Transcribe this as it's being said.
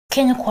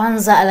Kenya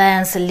Kwanza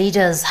Alliance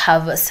leaders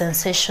have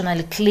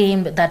sensationally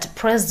claimed that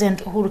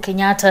President Uhuru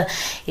Kenyatta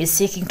is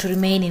seeking to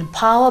remain in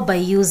power by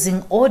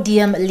using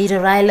ODM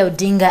leader Raila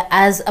Odinga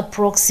as a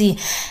proxy.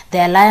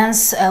 The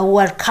alliance,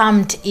 who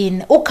camped in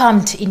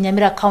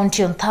Nyamira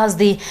County on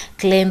Thursday,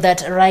 claimed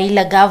that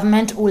Raila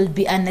government will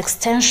be an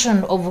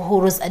extension of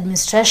Uhuru's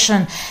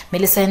administration.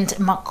 Millicent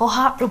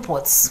Makoha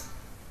reports.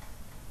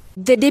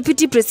 The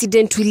Deputy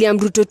President William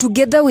Ruto,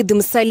 together with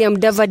Musalia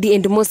Mudavadi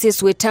and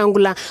Moses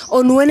Wetangula,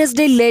 on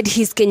Wednesday led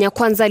his Kenya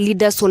Kwanza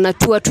leaders on a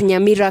tour to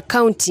Nyamira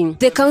County.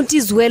 The county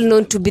is well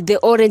known to be the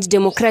Orange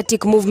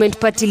Democratic Movement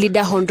party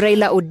leader on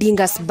Raila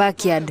Odinga's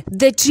backyard.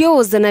 The trio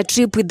was on a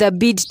trip with a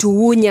bid to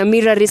woo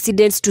Nyamira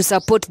residents to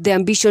support the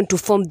ambition to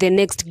form the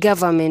next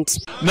government.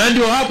 Na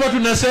ndio hapa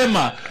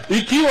tunasema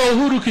ikiwa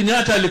Uhuru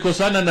Kenyatta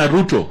alikosana na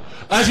Ruto,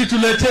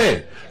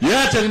 asituletee yeye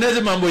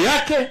atengeneze mambo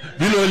yake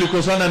vile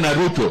alikosana na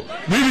Ruto.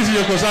 Mimi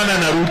sijakosana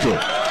na Ruto.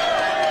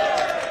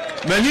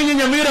 Na nyinyi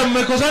Nyamira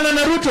mmekosana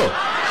na Ruto?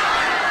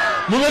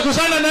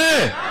 Mmekosana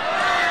naye?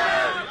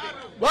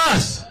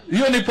 Bas,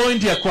 hiyo ni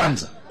point ya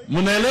kwanza.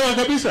 Mnaelewa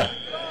kabisa?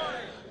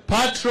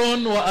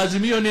 Patron wa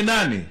Azimio ni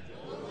nani?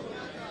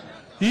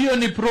 Hiyo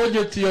ni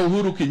project ya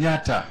Uhuru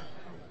Kenyatta.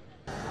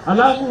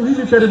 Alafu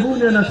hivi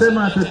karibuni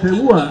anasema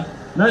atateua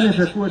nani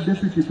atakuwa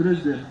deputy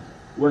president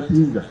wa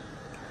Tinga.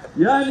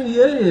 Yani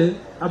yeye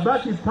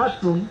abaki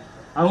patron,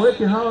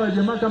 aweke hawa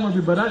jamaa kama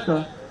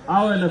vibaraka,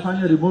 awe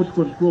anafanya remote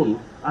control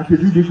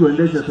akizidi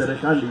kuendesha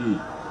serikali hii.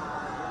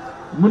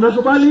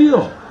 Mnakubali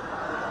hiyo?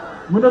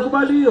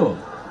 Mnakubali hiyo?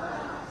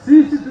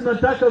 Sisi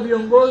tunataka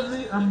viongozi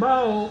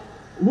ambao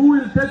who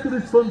will take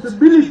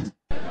responsibility.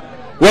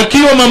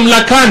 Wakiwa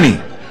mamlakani,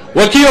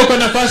 wakiwa kwa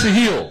nafasi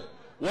hiyo,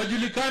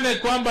 wajulikane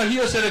kwamba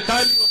hiyo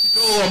serikali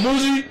wakitoa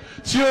uamuzi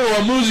sio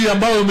uamuzi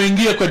ambao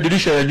umeingia kwa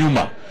dirisha ya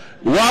nyuma.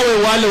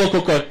 Wawe wale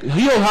wako kwa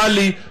hiyo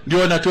hali ndio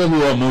wanatoa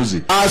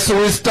uamuzi. As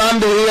we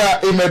stand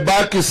here,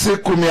 imebaki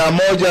siku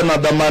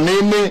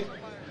 180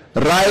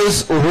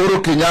 Rais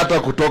Uhuru Kenyatta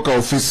kutoka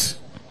ofisi.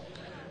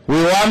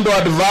 We want to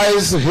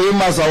advise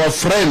him as our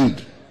friend,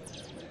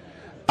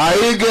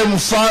 aige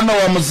mfano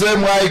wa mzee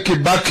Mwai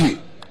Kibaki.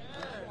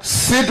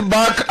 Sit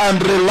back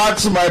and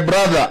relax, my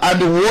brother,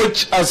 and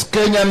watch as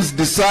Kenyans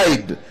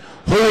decide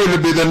who will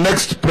be the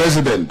next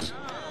president.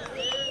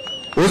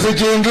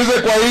 Usijiingize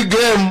kwa hii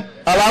game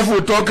alafu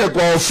utoke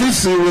kwa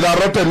ofisi with a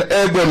rotten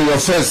egg on your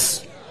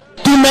face.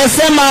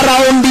 Tumesema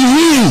raundi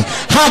hii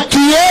haki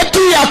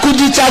yetu ya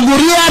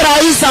kujichagulia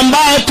rais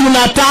ambaye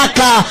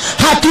tunataka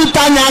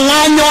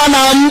hatutanyang'anywa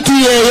na mtu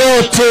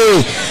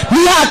yeyote.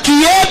 Ni haki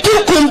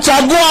yetu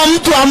kumchagua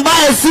mtu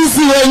ambaye sisi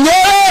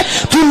wenyewe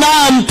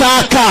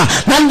tunamtaka,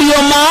 na ndio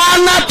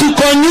maana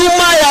tuko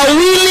nyuma ya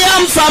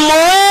William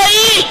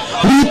Samoei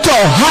Ruto.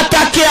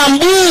 Hata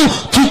Kiambu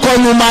tuko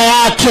nyuma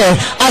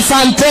yake.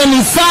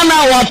 Asanteni sana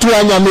watu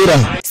wa Nyamira.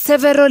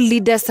 Several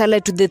leaders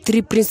allied to the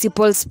three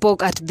principals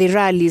spoke at the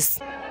rallies.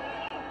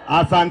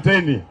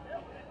 Asanteni.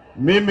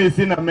 Mimi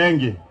sina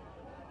mengi.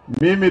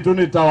 Mimi tu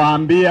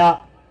nitawaambia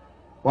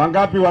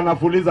wangapi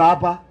wanafuliza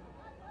hapa?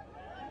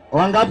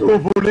 Wangapi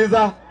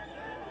hufuliza?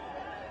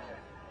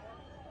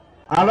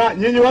 Ala,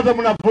 nyinyi wote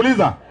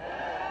mnafuliza?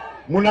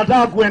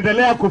 Mnataka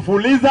kuendelea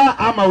kufuliza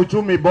ama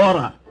uchumi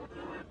bora?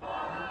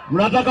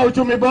 Mnataka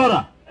uchumi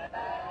bora?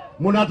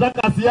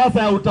 Mnataka siasa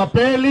ya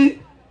utapeli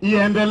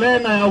iendelee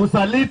na ya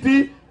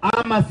usaliti,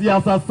 ama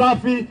siasa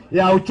safi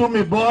ya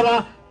uchumi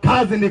bora,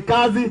 kazi ni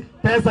kazi,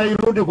 pesa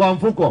irudi kwa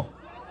mfuko?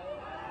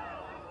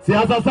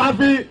 Siasa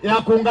safi ya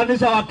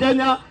kuunganisha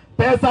Wakenya,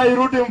 pesa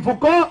irudi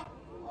mfuko.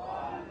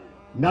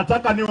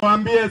 Nataka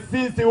niwaambie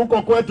sisi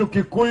huko kwetu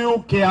Kikuyu,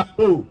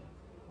 Kiambu.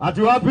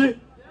 Ati wapi?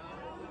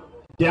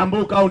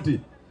 Kiambu County.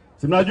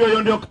 Sinajua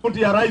hiyo ndio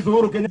kaunti ya Rais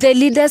Uhuru Kenyatta. The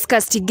leaders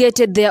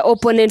castigated their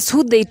opponents,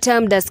 who they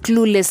termed as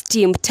clueless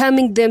team,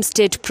 terming them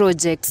state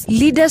projects.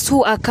 Leaders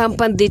who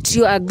accompanied the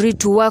trio agreed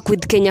to work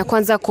with Kenya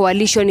Kwanza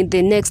coalition in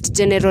the next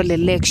general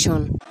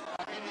election.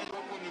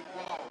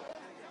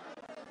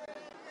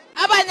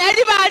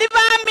 Abanyari bari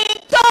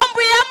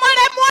bamitombu ya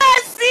mole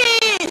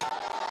mwezi.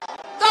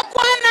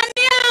 Tokwana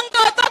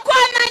niango,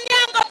 tokwana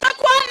nyango,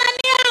 tokwana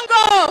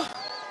niango.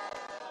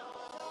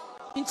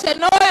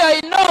 Inchenoyo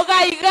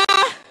inoga iga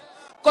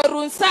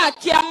korunsa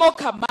kiamo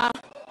kama.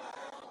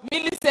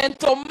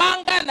 Millicent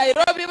Manga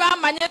Nairobi ba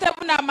manyete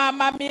buna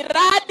mama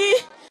miradi.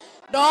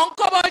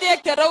 Donko bolie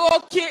kerogo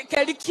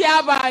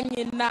kelikia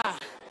bangina.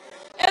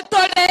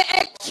 Etole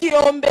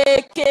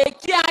ekiombe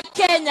kia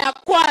Kenya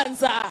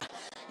Kwanza.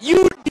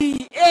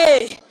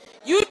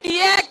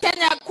 UDA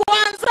Kenya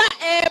Kwanza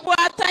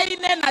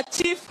ebwataine na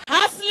Chief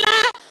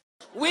Hasla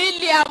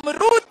William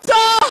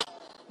Ruto,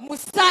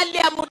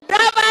 Musalia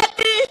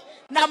Mudavadi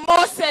na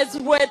Moses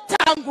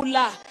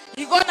Wetangula.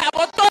 Igo na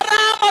botora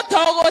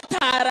motogo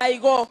tara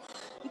igo.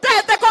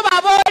 Ntete ko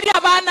babori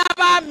abana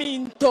ba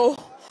minto.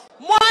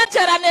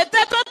 Mwanchera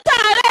neteto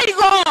tara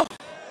igo.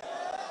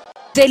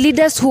 The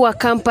leaders who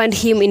accompanied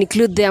him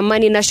include the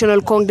Amani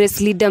National Congress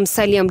leader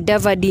Musalia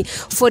Mudavadi,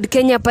 Ford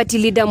Kenya Party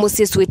leader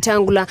Moses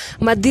Wetangula,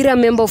 Madhira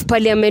Member of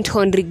Parliament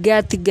Hon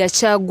Rigathi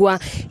Gachagua,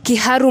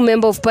 Kiharu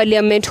Member of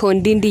Parliament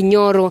Hon Ndindi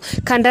Nyoro,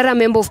 Kandara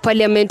Member of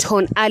Parliament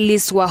Hon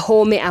Alice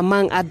Wahome,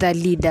 among other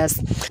leaders.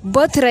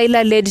 Both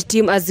Raila-led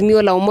team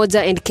Azimio la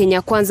Umoja and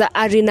Kenya Kwanza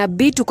are in a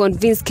bid to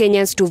convince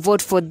Kenyans to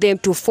vote for them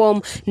to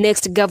form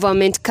next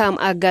government come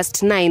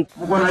August 9th.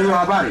 Mko na hiyo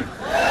habari?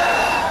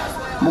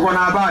 Mko na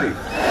habari?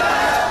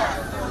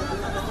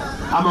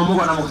 Ama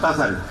mko na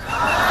muktasari?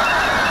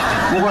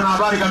 Mko na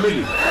habari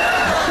kamili?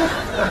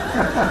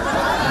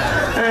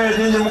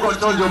 Nyinyi mko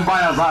chonjo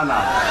mbaya sana.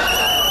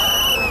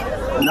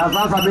 Na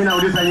sasa mimi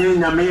nauliza nyinyi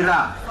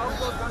Nyamira.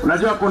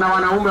 Unajua kuna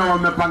wanaume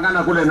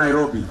wamepangana kule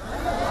Nairobi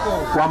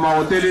kwa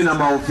mahoteli na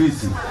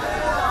maofisi.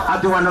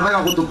 Ati wanataka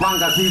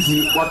kutupanga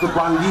sisi,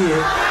 watupangie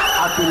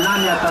ati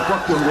nani atakuwa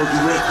kiongozi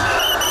wetu.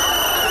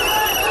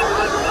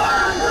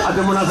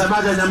 Ati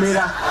mnasemaje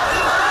Nyamira?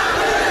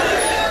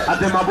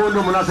 Ati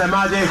Mabundu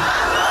mnasemaje?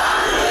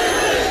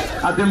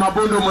 Ati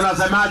Mabundu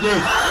mnasemaje?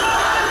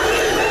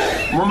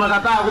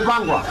 Mumekataa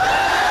kupangwa?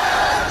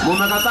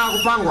 Mumekataa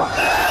kupangwa?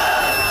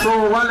 So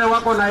wale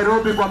wako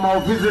Nairobi kwa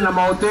maofisi na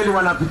mahoteli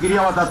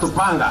wanafikiria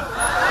watatupanga.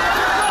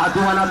 Ati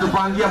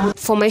wanatupangia.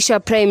 For Maisha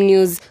Prime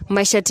News,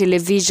 Maisha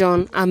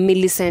Television, I'm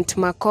Millicent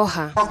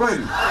Makoha. Kwa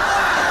kweli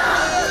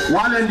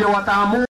wale ndio wataamua.